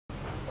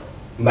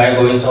मैं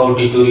Govind Sahu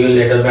tutorial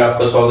letter में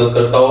आपका स्वागत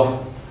करता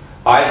हूँ।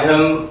 आज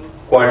हम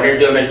कोऑर्डिनेट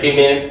ज्योमेट्री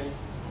में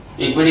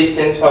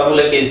इक्विडिस्टेंस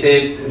फार्मूला कैसे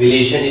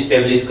रिलेशन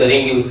स्टेब्लिश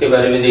करेंगे उसके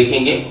बारे में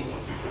देखेंगे।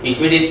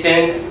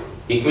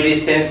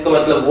 इक्विडिस्टेंस का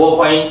मतलब वो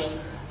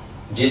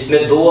पॉइंट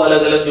जिसमें दो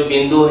अलग अलग जो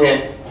बिंदु हैं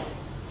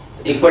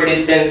इक्वल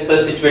डिस्टेंस पर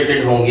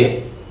सिचुएटेड होंगे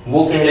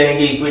वो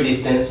कहलाएंगे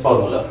इक्विडिस्टेंस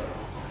फार्मूला।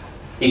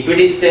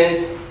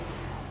 इक्विडिस्टेंस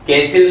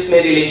कैसे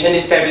उसमें रिलेशन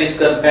स्टैब्लिश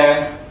करते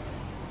हैं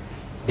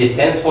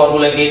डिस्टेंस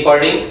फार्मूला के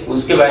अकॉर्डिंग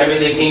उसके बारे में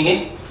देखेंगे।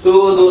 तो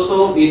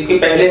दोस्तों इसके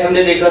पहले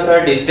हमने देखा था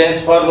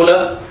डिस्टेंस फार्मूला।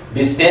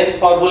 डिस्टेंस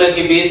फार्मूला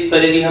के बेस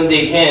पर यदि हम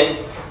देखें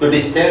तो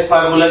डिस्टेंस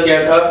फार्मूला क्या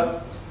था,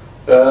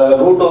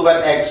 root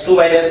over x2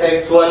 minus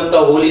x1 का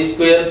whole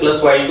square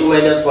plus y2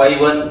 minus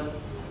y1,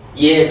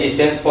 ये है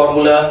डिस्टेंस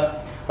फार्मूला।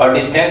 और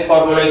डिस्टेंस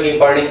फार्मूला के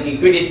अकॉर्डिंग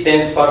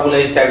इक्विडिस्टेंस फार्मूला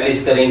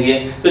एस्टैब्लिश करेंगे।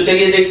 तो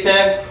चलिए देखते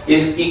हैं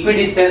इस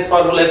इक्विडिस्टेंस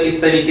फार्मूला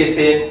किस तरीके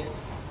से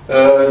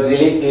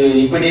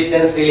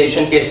इक्विडिस्टेंस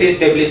रिलेशन कैसे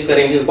एस्टैब्लिश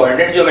करेंगे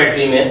कोऑर्डिनेट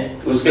ज्योमेट्री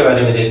में उसके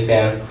बारे में देखते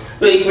हैं।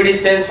 तो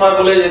इक्विडिस्टेंस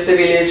फार्मूला जैसे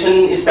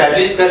रिलेशन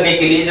एस्टैब्लिश करने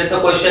के लिए जैसा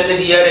क्वेश्चन में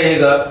दिया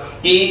रहेगा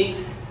कि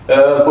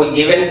कोई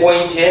गिवन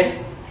पॉइंट है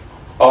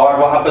और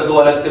वहां पर दो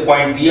अलग से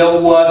पॉइंट दिया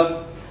हुआ,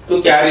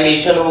 तो क्या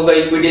रिलेशन होगा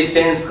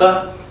इक्विडिस्टेंस का,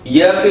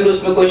 या फिर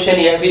उसमें क्वेश्चन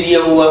यह भी दिया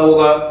हुआ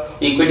होगा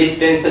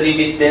इक्विडिस्टेंस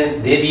डिस्टेंस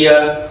दे दिया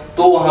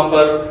तो वहां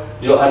पर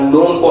जो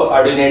अननोन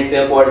कोऑर्डिनेट्स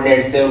या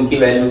कोऑर्डिनेट्स हैं उनकी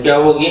वैल्यू क्या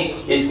होगी,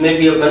 इसमें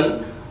भी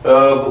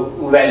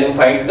अपन वैल्यू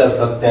फाइंड कर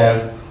सकते हैं।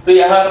 तो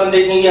यहाँ अपन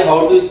देखेंगे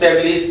how to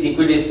establish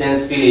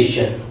equidistance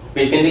relation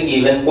between the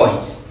given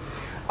points.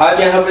 अब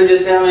यहाँ पर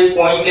जैसे हम एक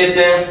पॉइंट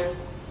लेते हैं,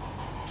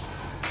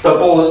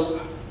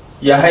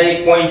 सपोज यहाँ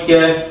एक पॉइंट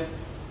क्या है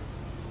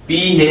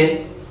P है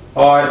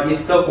और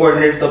इसका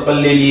कोऑर्डिनेट्स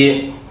अपन ले लिए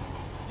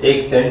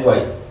x एंड y।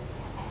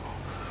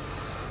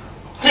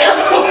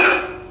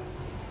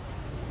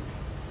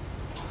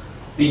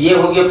 तो ये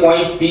हो गया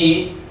point P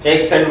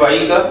x and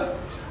y का।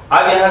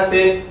 अब यहां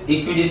से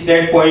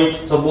इक्विडिस्टेंट पॉइंट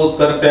सपोज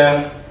करते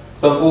हैं,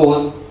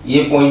 सपोज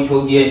ये पॉइंट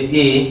हो गया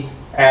A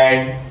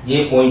एंड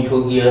ये पॉइंट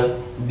हो गया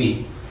B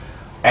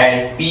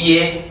and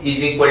PA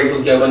is equal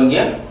to क्या बन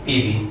गया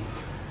PB।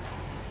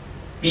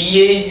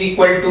 PA is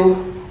equal to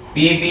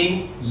PB,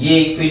 ये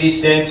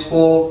इक्विडिस्टेंस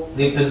को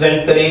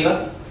रिप्रेजेंट करेगा।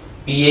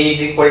 PA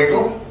is equal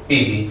to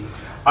PB।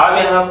 अब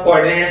यहां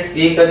कोऑर्डिनेट्स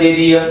A का दे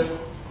दिया,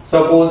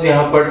 सपोज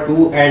यहां पर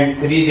 2 एंड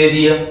 3 दे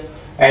दिया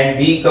एंड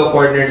B का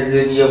कोऑर्डिनेट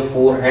दे दिया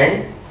 4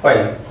 एंड 5।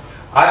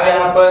 अब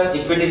यहां पर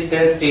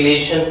equidistance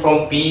relation from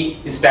P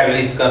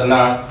establish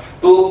करना।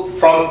 तो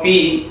फ्रॉम P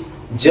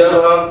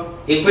जब हम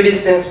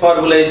इक्विडिस्टेंस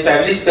फार्मूला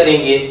एस्टैब्लिश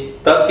करेंगे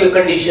तब के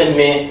कंडीशन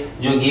में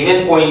जो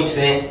गिवन पॉइंट्स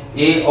हैं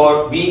A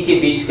और B के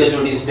बीच का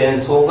जो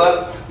डिस्टेंस होगा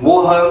वो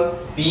हम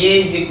PA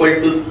is equal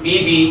to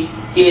PB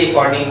के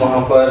अकॉर्डिंग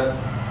वहां पर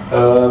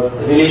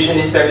रिलेशन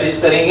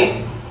एस्टैब्लिश करेंगे।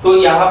 तो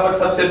यहाँ पर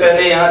सबसे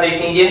पहले यहाँ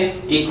देखेंगे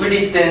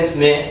इक्विडिस्टेंस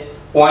में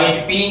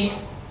पॉइंट P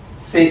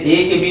से A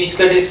के बीच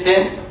का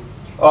डिस्टेंस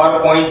और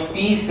पॉइंट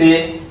P से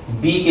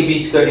B के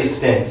बीच का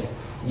डिस्टेंस,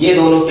 ये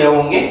दोनों क्या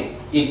होंगे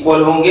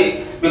इक्वल होंगे,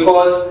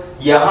 बिकॉज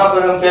यहाँ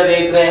पर हम क्या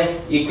देख रहे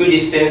हैं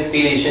इक्विडिस्टेंस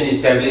रिलेशन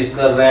एस्टैब्लिश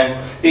कर रहे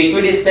हैं। तो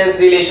इक्विडिस्टेंस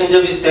रिलेशन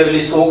जब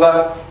एस्टैब्लिश होगा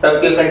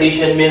तब के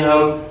कंडीशन में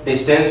हम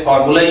डिस्टेंस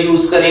फार्मूला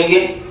यूज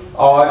करेंगे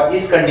और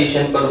इस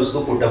कंडीशन पर उसको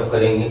पुट अप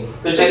करेंगे।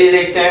 तो चलिए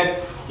देखते हैं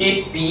कि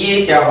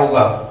PA क्या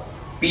होगा।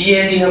 PA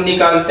यदि हम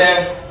निकालते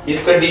हैं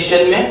इस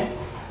कंडीशन में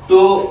तो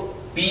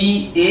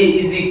PA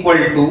is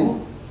equal to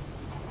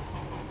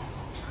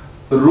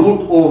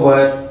root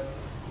over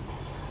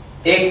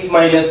x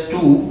minus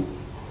 2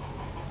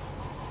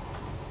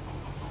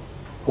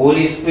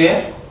 whole square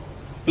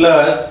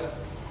plus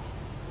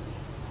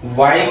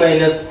y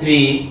minus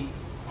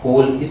 3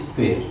 whole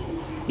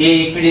square. ये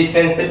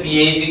इक्विडिस्टेंस है।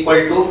 PA is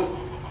equal to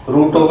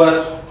root over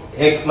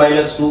x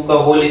minus 2 का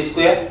whole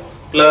square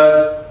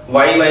plus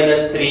y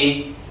minus 3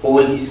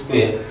 whole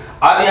square.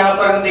 अब यहाँ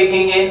पर हम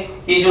देखेंगे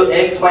कि जो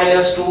x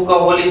माइनस 2 का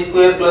whole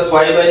square plus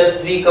y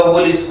minus 3 का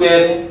होल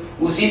स्क्वायर है,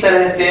 उसी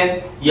तरह से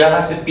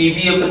यहाँ से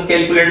PB अपन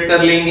कैलकुलेट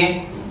कर लेंगे।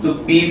 तो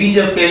PB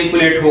जब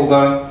कैलकुलेट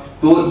होगा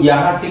तो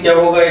यहाँ से क्या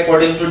होगा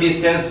according to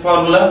distance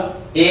formula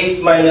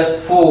x minus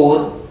 4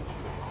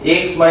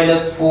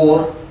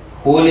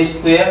 whole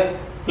square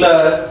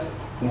plus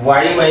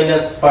y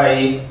minus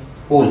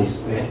 5 whole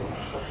square.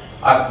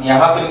 अब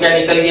यहाँ पर क्या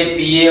निकल गया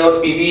PA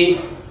और PB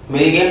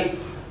मिल गया।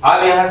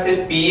 अब यहाँ से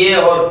PA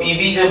और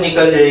PB जब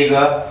निकल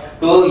जाएगा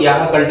तो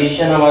यहाँ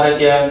कंडीशन हमारा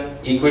क्या है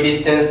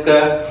इक्विडिस्टेंस का।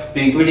 तो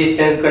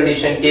इक्विडिस्टेंस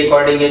कंडीशन के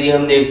अकॉर्डिंग यदि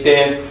हम देखते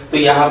हैं तो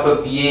यहाँ पर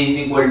PA is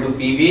equal to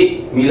PB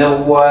मिला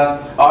हुआ है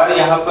और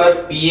यहाँ पर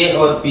PA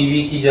और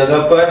PB की जगह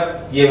पर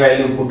ये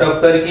वैल्यू पुट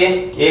अप करके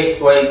x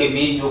y के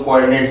बीच जो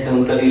कोऑर्डिनेट्स हैं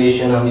उनका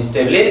रिलेशन हम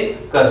एस्टैब्लिश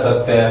कर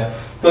सकते हैं।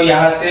 तो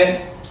यहाँ से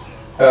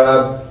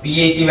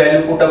PA की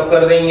वैल्यू पुट अप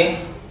कर देंगे।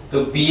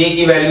 तो PA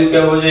की वैल्यू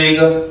क्या हो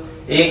जाएगा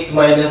x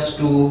minus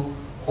 2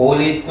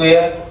 whole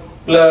square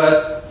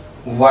plus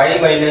y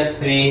minus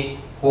 3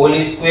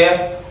 whole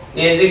square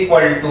is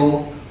equal to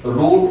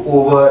root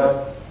over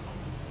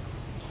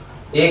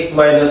x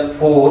minus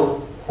 4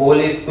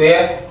 whole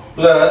square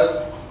plus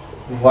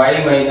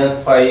y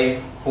minus 5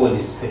 whole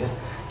square,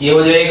 ये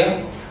हो जाएगा।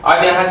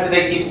 अब यहाँ से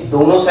देखिए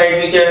दोनों साइड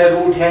में क्या है,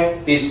 रूट है,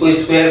 तो इसको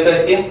स्क्वायर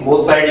करके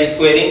बोथ साइड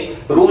स्क्वायरिंग,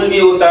 रूल भी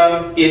होता है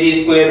कि यदि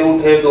स्क्वायर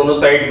रूट है दोनों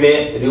साइड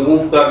में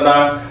रिमूव करना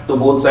तो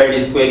बोथ साइड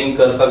स्क्वायरिंग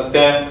कर सकते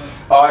हैं।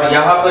 और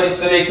यहाँ पर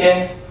इसमें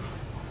देखें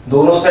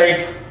दोनों साइड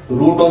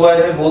रूट ओवर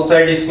है, बोथ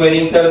साइड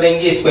स्क्वायरिंग कर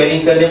देंगे,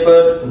 स्क्वायरिंग करने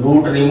पर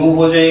रूट रिमूव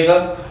हो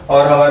जाएगा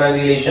और हमारा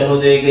रिलेशन हो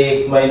जाएगा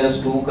x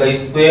माइनस 2 का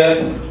square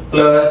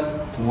plus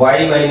y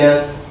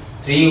minus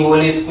 3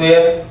 whole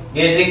square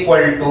is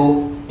equal to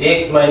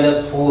x minus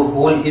 4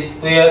 whole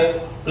square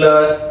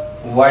plus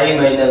y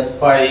minus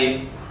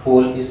 5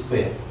 whole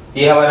square.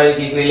 ये हमारा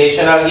एक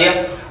रिलेशन आ गया।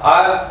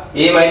 अब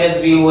a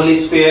minus B whole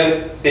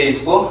square से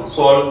इसको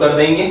सॉल्व कर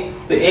देंगे,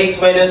 तो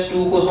x माइनस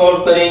 2 को सॉल्व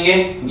करेंगे,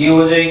 ये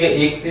हो जाएगा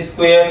x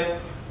square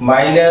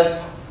minus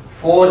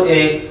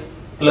 4x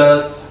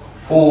plus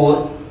 4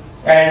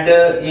 and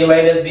a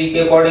minus B के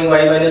according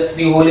y minus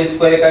 3 whole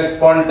square का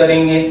एक्सपांड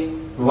करेंगे,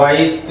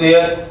 y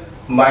square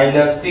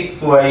minus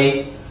 6y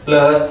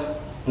plus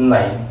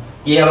 9।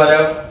 ये हमारा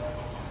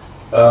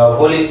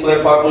होल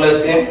स्क्वायर फार्मूला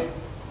से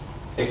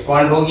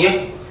एक्सपांड हो गया।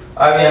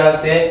 अब यहाँ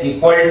से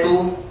equal to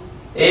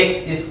x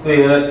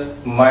square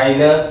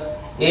minus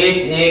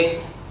 8x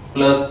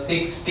plus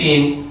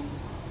 16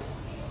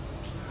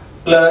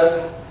 plus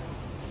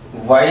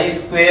y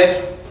square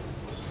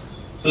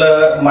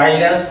plus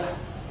minus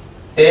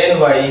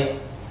 10y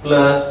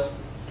plus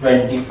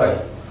 25,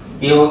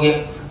 ये हो गया।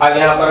 अब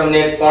यहाँ पर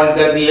हमने एक्सपांड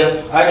कर दिया।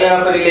 अब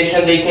यहाँ पर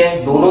रिलेशन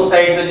देखें, दोनों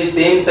साइड में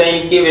सेम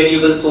साइन के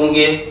वेरिएबल्स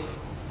होंगे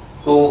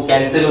तो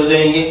कैंसिल हो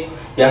जाएंगे।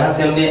 यहाँ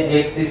से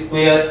हमने x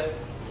स्क्वायर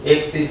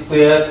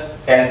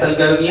कैंसिल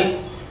कर दिया,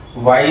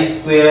 y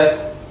स्क्वायर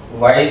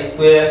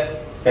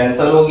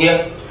कैंसिल हो गया।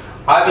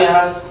 अब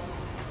यहाँ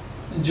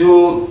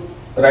जो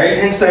राइट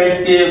हैंड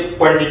साइड के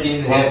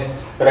क्वांटिटीज हैं,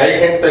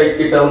 राइट हैंड साइड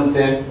के टर्म्स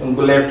हैं,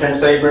 उनको लेफ्ट हैंड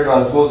साइड में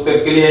ट्रांसपोज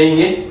करके ले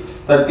आएंगे,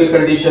 तब के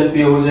कंडीशन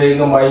पे हो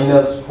जाएगा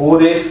माइनस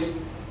 4x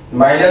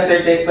माइनस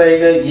 8x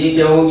आएगा, ये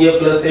क्या हो गया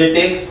प्लस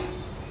 8x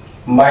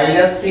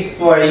माइनस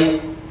 6y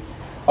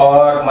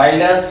और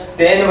माइनस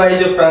 10y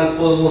जो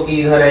ट्रांसपोज होकर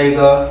इधर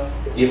आएगा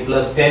ये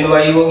प्लस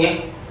 10y हो गया।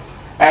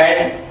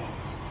 And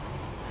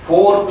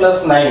 4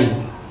 plus 9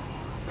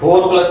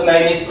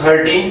 is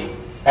 13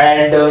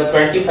 and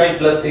 25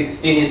 plus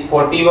 16 is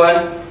 41,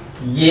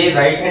 ये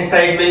राइट हैंड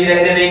साइड में ही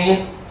रहने देंगे,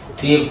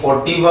 तो ये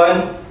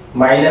 41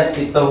 माइनस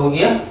कितना हो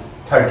गया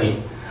 13।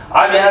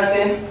 अब यहाँ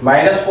से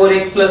माइनस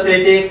 4x प्लस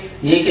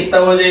 8x ये कितना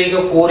हो जाएगा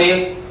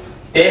 4x,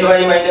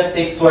 10y माइनस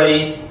 6y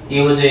ये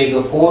हो जाएगा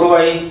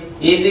 4y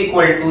इज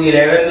इक्वल टू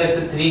 11 में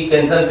से 3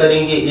 कैंसिल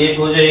करेंगे 8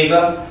 हो जाएगा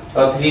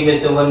और 3 में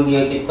से 1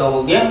 गया कितना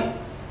हो गया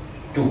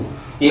 2,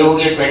 ये हो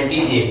गया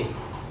 28।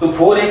 तो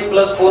 4x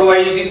plus 4y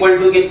is equal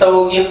to कितना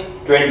हो गया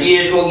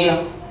 28 हो गया।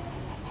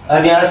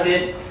 अब यहाँ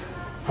से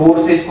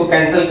 4 से इसको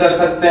कैंसिल कर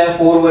सकते हैं,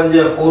 4 1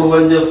 जा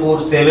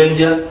 4 7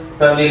 जा,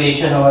 तब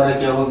रिलेशन हमारा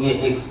क्या हो गया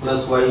x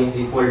plus y is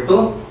equal to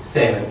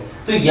 7।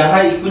 तो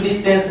यहाँ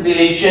equidistance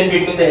relation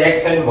between the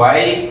x and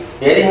y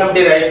यदि हम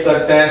डिराइव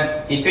करते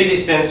हैं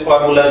इक्विडिस्टेंस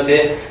फार्मूला से,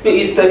 तो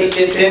इस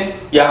तरीके से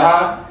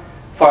यहाँ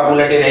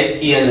फार्मूला डिराइव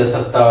किया जा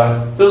सकता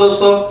है। तो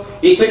दोस्तों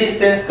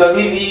इक्विडिस्टेंस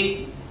कभी भी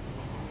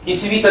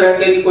किसी भी तरह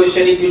के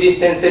क्वेश्चन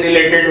इक्विडिस्टेंस से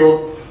रिलेटेड हो,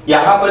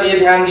 यहाँ पर ये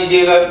ध्यान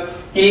दीजिएगा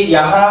कि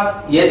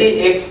यहाँ यदि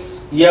x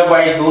या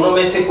y दोनों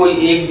में से कोई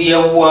एक दिया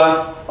हुआ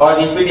और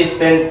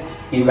इक्विडिस्टेंस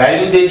की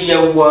वैल्यू दे दिया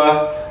हुआ,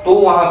 तो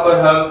वहां पर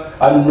हम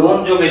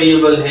अननोन जो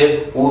वेरिएबल है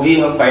वो भी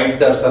हम फाइंड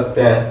कर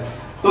सकते हैं।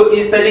 तो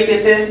इस तरीके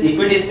से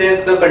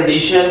इक्विडिस्टेंस का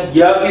कंडीशन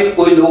या फिर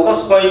कोई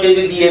लोकस पॉइंट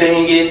यदि दिए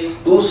रहेंगे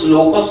तो उस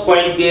लोकस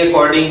पॉइंट के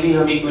अकॉर्डिंग भी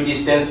हम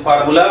इक्विडिस्टेंस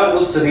फार्मूला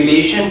उस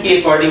रिलेशन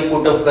के अकॉर्डिंग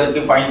पुट ऑफ करके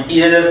फाइंड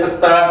किया जा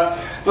सकता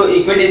है। तो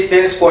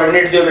इक्विडिस्टेंस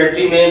कोऑर्डिनेट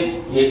ज्योमेट्री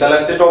में एक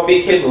अलग से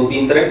टॉपिक है,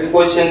 2-3 तरह के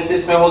क्वेश्चंस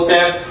इसमें होते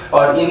हैं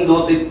और इन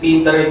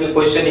 2-3 तरह के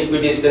क्वेश्चन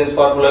इक्विडिस्टेंस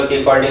फार्मूला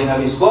के अकॉर्डिंग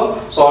हम इसको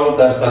सॉल्व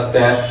कर सकते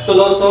हैं। तो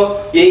दोस्तों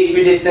ये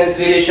इक्विडिस्टेंस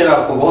रिलेशन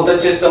आपको बहुत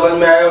अच्छे से समझ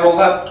में आया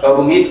होगा और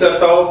उम्मीद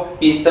करता हूं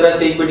कि इस तरह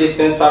से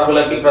इक्विडिस्टेंस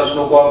फार्मूला के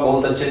प्रश्नों को आप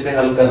बहुत अच्छे से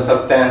हल कर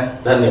सकते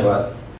हैं। धन्यवाद।